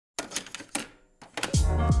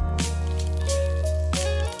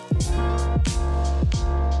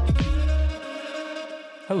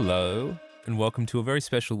Hello, and welcome to a very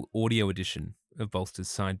special audio edition of Bolster's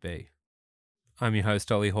Side B. I'm your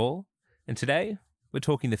host, Ollie Hall, and today we're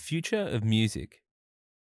talking the future of music.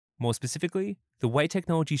 More specifically, the way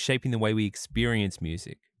technology is shaping the way we experience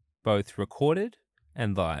music, both recorded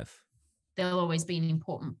and live. There'll always be an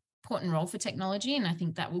important role for technology, and I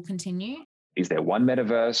think that will continue. Is there one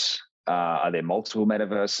metaverse? Are there multiple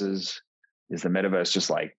metaverses? Is the metaverse just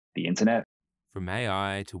like the internet? From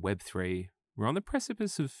AI to Web3, we're on the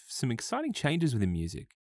precipice of some exciting changes within music.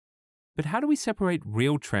 But how do we separate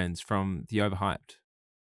real trends from the overhyped?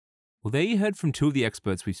 Well, there you heard from two of the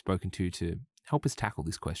experts we've spoken to help us tackle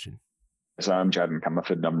this question. So I'm Jaddan,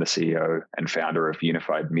 Comerford. I'm the CEO and founder of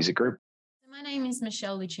Unified Music Group. My name is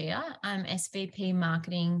Lucia. I'm SVP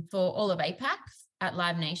Marketing for all of APAC at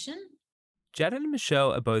Live Nation. Jaddan and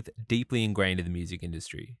Michelle are both deeply ingrained in the music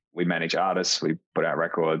industry. We manage artists, we put out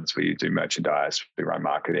records, we do merchandise, we run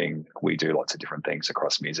marketing, we do lots of different things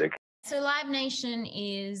across music. So Live Nation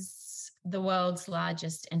is the world's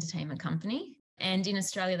largest entertainment company. And in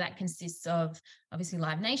Australia, that consists of obviously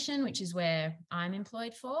Live Nation, which is where I'm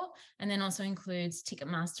employed for, and then also includes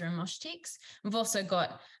Ticketmaster and Moshtix. We've also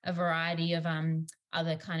got a variety of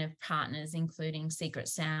other kind of partners, including Secret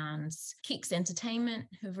Sounds, Kicks Entertainment,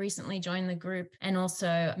 who've recently joined the group, and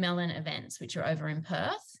also Melon Events, which are over in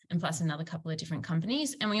Perth, and plus another couple of different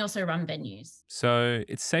companies. And we also run venues. So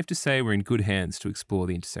it's safe to say we're in good hands to explore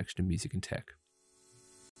the intersection of music and tech.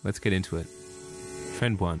 Let's get into it.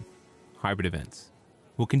 Trend 1. Hybrid events.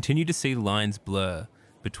 We'll continue to see lines blur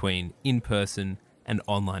between in-person and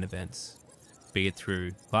online events, be it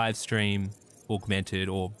through live stream, augmented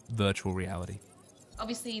or virtual reality.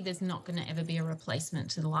 Obviously, there's not going to ever be a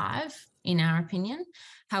replacement to the live, in our opinion.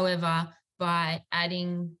 However, by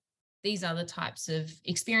adding these other types of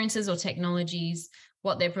experiences or technologies,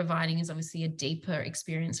 what they're providing is obviously a deeper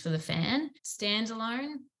experience for the fan.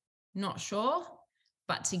 Standalone, not sure,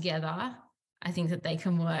 but together, I think that they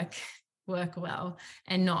can work well,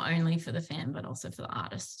 and not only for the fan, but also for the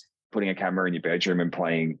artist. Putting a camera in your bedroom and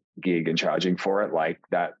playing gig and charging for it, like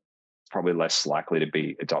that's probably less likely to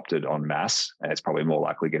be adopted en masse. And it's probably more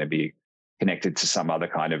likely going to be connected to some other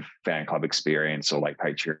kind of fan club experience or like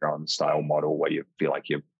Patreon style model where you feel like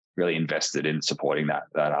you're really invested in supporting that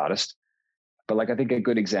artist. But like, I think a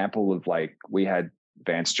good example of like, we had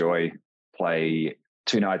Vance Joy play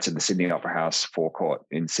 2 nights at the Sydney Opera House forecourt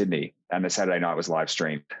in Sydney, and the Saturday night was live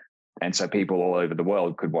streamed. And so people all over the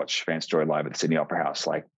world could watch Vance Joy live at the Sydney Opera House.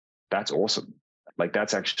 Like, that's awesome. Like,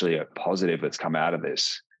 that's actually a positive that's come out of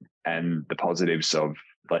this. And the positives of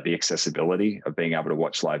like the accessibility of being able to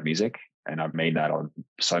watch live music. And I mean that on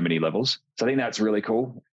so many levels. So I think that's really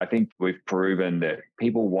cool. I think we've proven that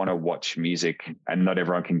people want to watch music and not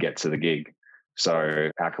everyone can get to the gig. So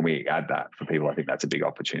how can we add that for people? I think that's a big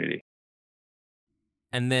opportunity.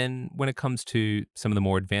 And then when it comes to some of the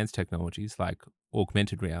more advanced technologies like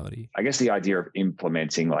augmented reality, I guess the idea of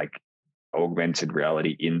implementing like augmented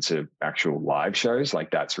reality into actual live shows,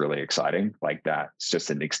 like that's really exciting. Like that's just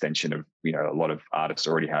an extension of, you know, a lot of artists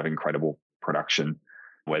already have incredible production,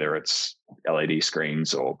 whether it's LED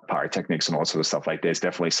screens or pyrotechnics and all sort of stuff. Like there's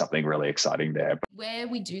definitely something really exciting there. Where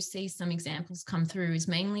we do see some examples come through is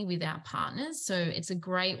mainly with our partners. So it's a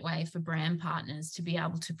great way for brand partners to be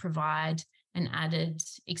able to provide an added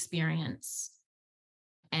experience.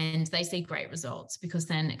 And they see great results because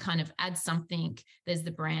then it kind of adds something. There's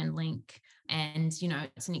the brand link and, you know,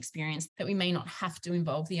 it's an experience that we may not have to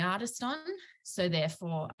involve the artist on. So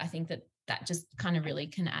therefore, I think that just kind of really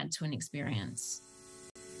can add to an experience.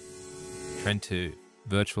 Trend 2,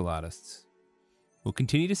 virtual artists. We'll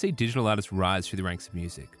continue to see digital artists rise through the ranks of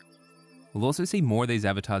music. We'll also see more of these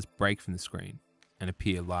avatars break from the screen and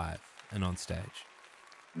appear live and on stage.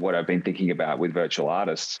 What I've been thinking about with virtual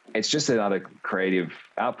artists, it's just another creative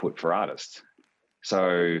output for artists.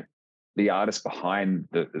 So the artist behind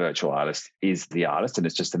the virtual artist is the artist, and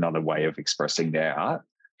it's just another way of expressing their art.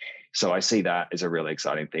 So I see that as a really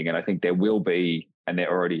exciting thing. And I think there will be, and there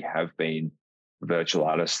already have been, virtual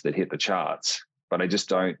artists that hit the charts. But I just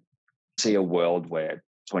don't see a world where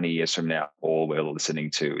 20 years from now, all we're listening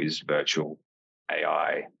to is virtual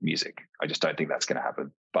AI music. I just don't think that's going to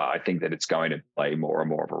happen. But I think that it's going to play more and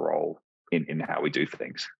more of a role in how we do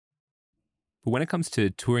things. But when it comes to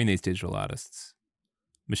touring these digital artists,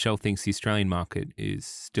 Michelle thinks the Australian market is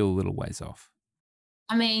still a little ways off.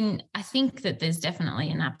 I mean, I think that there's definitely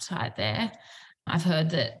an appetite there. I've heard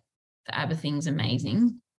that the ABBA thing's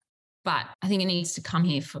amazing, but I think it needs to come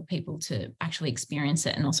here for people to actually experience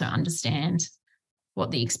it and also understand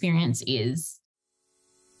what the experience is.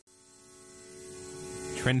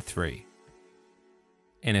 Trend 3.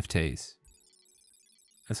 NFTs.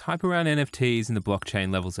 As hype around NFTs and the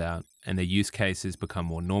blockchain levels out and their use cases become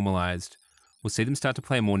more normalized, we'll see them start to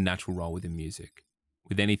play a more natural role within music,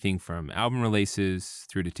 with anything from album releases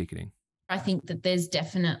through to ticketing. I think that there's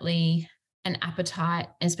definitely an appetite,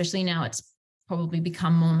 especially now it's probably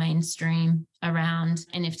become more mainstream, around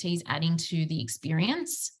NFTs adding to the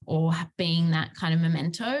experience or being that kind of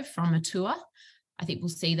memento from a tour. I think we'll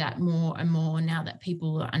see that more and more now that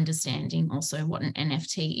people are understanding also what an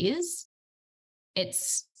NFT is.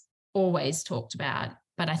 It's always talked about,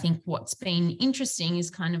 but I think what's been interesting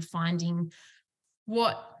is kind of finding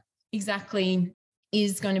what exactly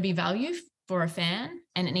is going to be value for a fan.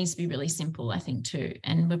 And it needs to be really simple, I think, too.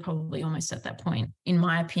 And we're probably almost at that point, in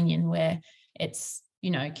my opinion, where it's,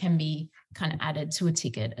 can be kind of added to a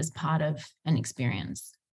ticket as part of an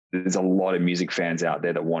experience. There's a lot of music fans out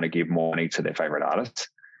there that want to give more money to their favorite artists.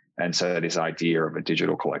 And so this idea of a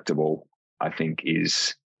digital collectible, I think,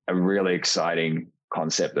 is a really exciting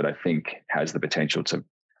concept that I think has the potential to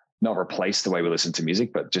not replace the way we listen to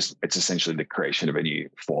music, but just it's essentially the creation of a new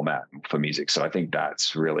format for music. So I think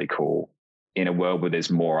that's really cool. In a world where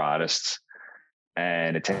there's more artists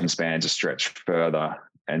and attention spans are stretched further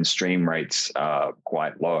and stream rates are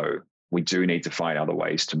quite low, we do need to find other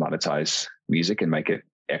ways to monetize music and make it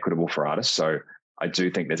equitable for artists. So I do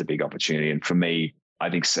think there's a big opportunity. And for me, I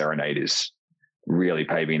think Serenade is really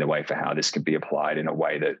paving the way for how this can be applied in a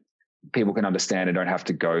way that people can understand and don't have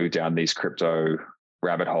to go down these crypto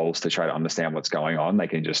rabbit holes to try to understand what's going on. They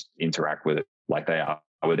can just interact with it like they are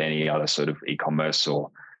with any other sort of e-commerce or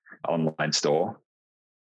online store.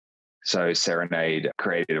 So Serenade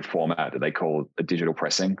created a format that they call a digital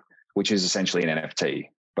pressing, which is essentially an NFT.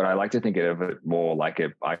 But I like to think of it more like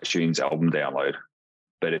an iTunes album download,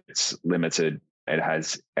 but it's limited. It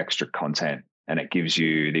has extra content and it gives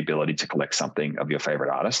you the ability to collect something of your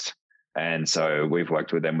favorite artist. And so we've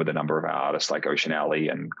worked with them with a number of our artists like Ocean Alley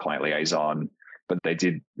and Client Liaison, but they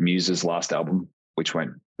did Muse's last album, which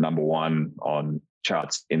went number 1 on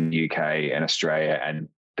charts in the UK and Australia. And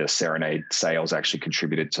the Serenade sales actually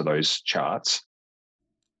contributed to those charts.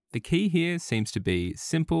 The key here seems to be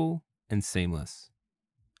simple and seamless.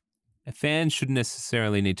 A fan shouldn't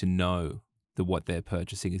necessarily need to know that what they're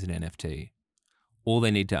purchasing is an NFT. All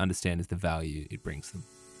they need to understand is the value it brings them.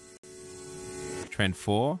 Trend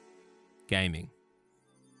 4, gaming,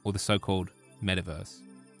 or the so-called metaverse.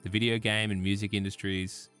 The video game and music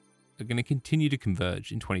industries are going to continue to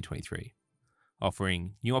converge in 2023,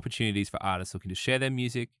 offering new opportunities for artists looking to share their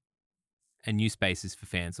music and new spaces for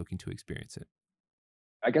fans looking to experience it.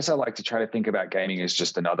 I guess I like to try to think about gaming as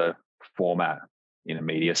just another format in a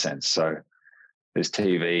media sense. So there's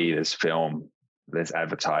TV, there's film, there's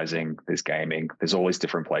advertising, there's gaming, there's all these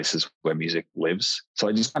different places where music lives. So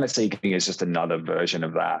I just kind of see gaming as just another version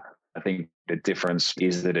of that. I think the difference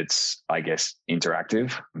is that it's, I guess,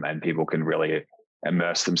 interactive and people can really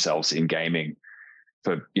immerse themselves in gaming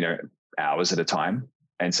for, hours at a time.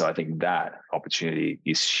 And so I think that opportunity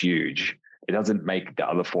is huge. It doesn't make the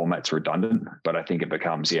other formats redundant, but I think it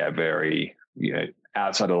becomes, very,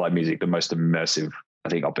 outside of live music, the most immersive, I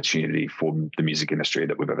think, opportunity for the music industry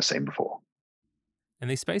that we've ever seen before. And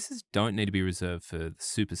these spaces don't need to be reserved for the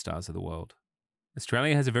superstars of the world.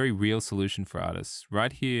 Australia has a very real solution for artists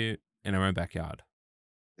right here in our own backyard.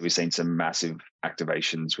 We've seen some massive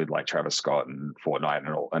activations with like Travis Scott and Fortnite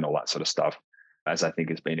and all that sort of stuff, as I think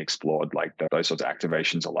has been explored. Like those sorts of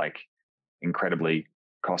activations are like incredibly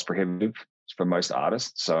cost prohibitive for most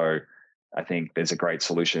artists. So I think there's a great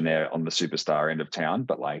solution there on the superstar end of town,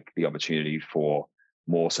 but like the opportunity for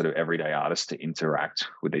more sort of everyday artists to interact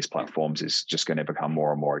with these platforms is just going to become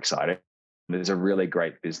more and more exciting. There's a really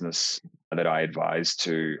great business that I advise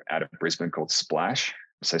to out of Brisbane called Splash.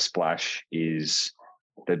 So Splash is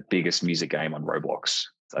the biggest music game on Roblox.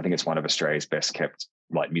 I think it's one of Australia's best kept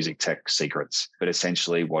like music tech secrets. But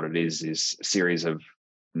essentially what it is a series of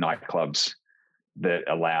nightclubs that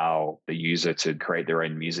allow the user to create their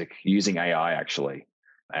own music using AI actually.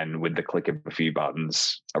 And with the click of a few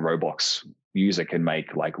buttons, a Roblox user can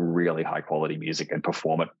make like really high quality music and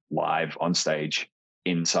perform it live on stage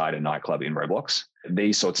inside a nightclub in Roblox.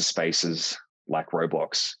 These sorts of spaces like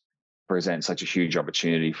Roblox present such a huge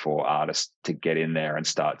opportunity for artists to get in there and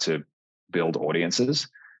start to build audiences.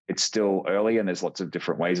 It's still early and there's lots of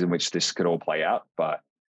different ways in which this could all play out, but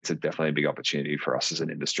it's definitely a big opportunity for us as an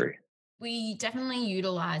industry. We definitely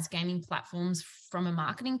utilize gaming platforms from a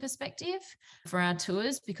marketing perspective for our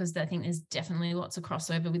tours because I think there's definitely lots of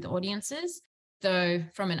crossover with audiences. Though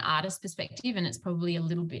from an artist perspective, and it's probably a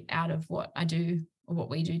little bit out of what I do or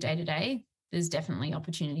what we do day to day, there's definitely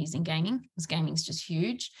opportunities in gaming, because gaming is just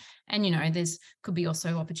huge. And, there's could be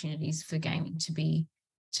also opportunities for gaming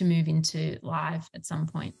to move into live at some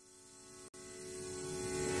point.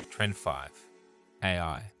 Trend 5,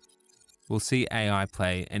 AI. We'll see AI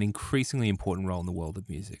play an increasingly important role in the world of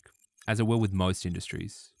music, as it will with most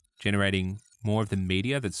industries, generating more of the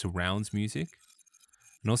media that surrounds music,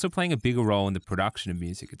 and also playing a bigger role in the production of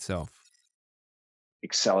music itself.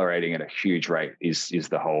 Accelerating at a huge rate is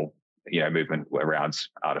the whole movement around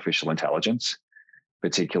artificial intelligence,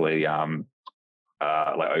 particularly like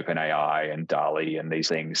OpenAI and DALL-E and these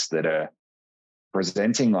things that are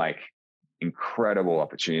presenting like incredible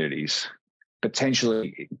opportunities,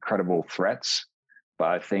 potentially incredible threats. But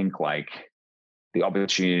I think like the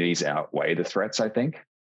opportunities outweigh the threats, I think.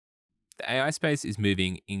 The AI space is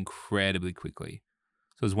moving incredibly quickly,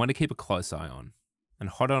 so there's one to keep a close eye on. And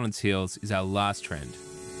hot on its heels is our last trend,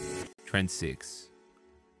 Trend 6,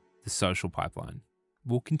 the social pipeline.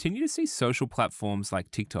 We'll continue to see social platforms like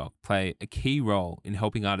TikTok play a key role in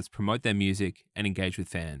helping artists promote their music and engage with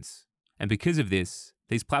fans. And because of this,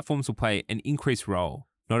 these platforms will play an increased role,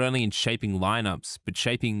 not only in shaping lineups, but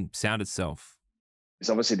shaping sound itself. There's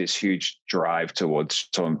obviously this huge drive towards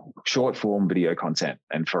some short form video content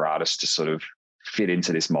and for artists to sort of fit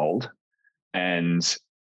into this mold. And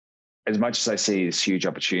as much as I see this huge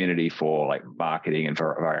opportunity for like marketing and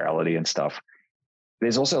for virality and stuff,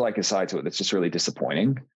 there's also like a side to it that's just really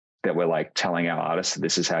disappointing that we're like telling our artists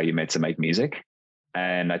this is how you're meant to make music.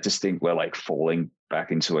 And I just think we're like falling back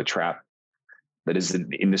into a trap that is an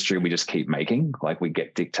industry we just keep making. Like we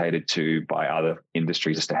get dictated to by other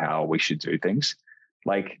industries as to how we should do things.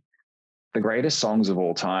 Like the greatest songs of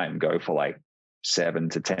all time go for like 7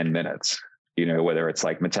 to 10 minutes, whether it's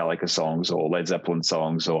like Metallica songs or Led Zeppelin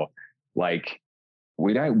songs, or like,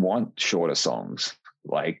 we don't want shorter songs.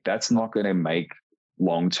 Like that's not going to make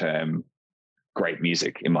long-term great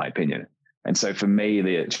music, in my opinion. And so for me,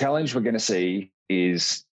 the challenge we're going to see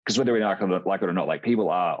is, because whether we like it or not, like people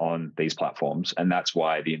are on these platforms, and that's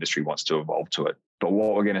why the industry wants to evolve to it. But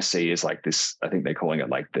what we're going to see is like this, I think they're calling it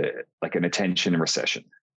like an attention recession,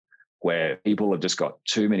 where people have just got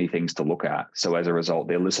too many things to look at. So as a result,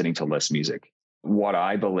 they're listening to less music. What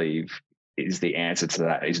I believe is the answer to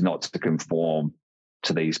that is not to conform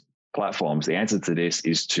to these platforms. The answer to this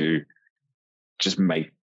is to just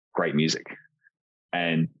make great music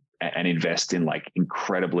and invest in like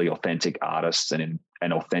incredibly authentic artists and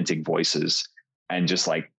authentic voices, and just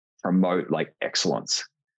like promote like excellence.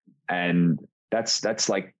 And that's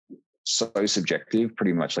like so subjective,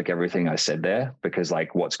 pretty much like everything I said there, because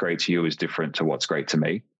like what's great to you is different to what's great to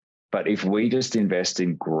me. But if we just invest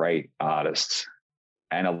in great artists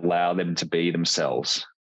and allow them to be themselves,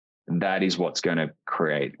 that is what's going to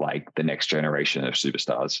create like the next generation of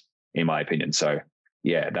superstars, in my opinion. So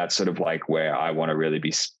yeah, that's sort of like where I want to really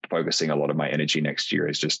be focusing a lot of my energy next year,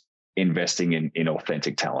 is just investing in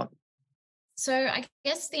authentic talent. So I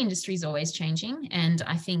guess the industry is always changing, and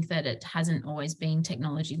I think that it hasn't always been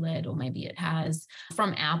technology-led, or maybe it has.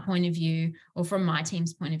 From our point of view, or from my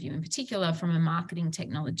team's point of view in particular, from a marketing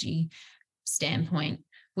technology standpoint,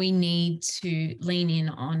 we need to lean in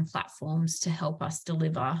on platforms to help us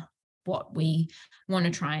deliver what we want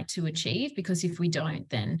to try to achieve, because if we don't,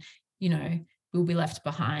 then, we'll be left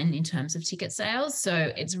behind in terms of ticket sales.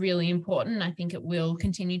 So it's really important. I think it will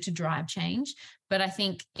continue to drive change, but I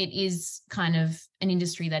think it is kind of an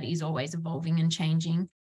industry that is always evolving and changing.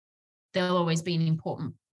 There'll always be an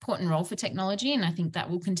important role for technology, and I think that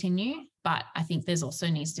will continue. But I think there's also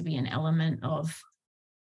needs to be an element of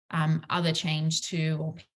other change too,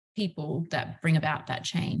 or people that bring about that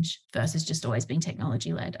change, versus just always being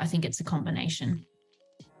technology led. I think it's a combination.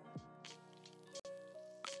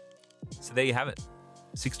 So there you have it.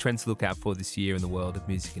 6 trends to look out for this year in the world of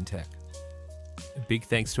music and tech. A big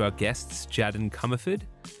thanks to our guests, Jaddan Comerford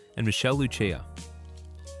and Michelle Lucia.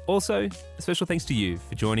 Also, a special thanks to you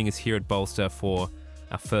for joining us here at Bolster for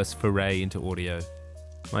our first foray into audio.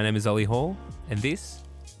 My name is Ollie Hall, and this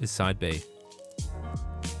is Side B.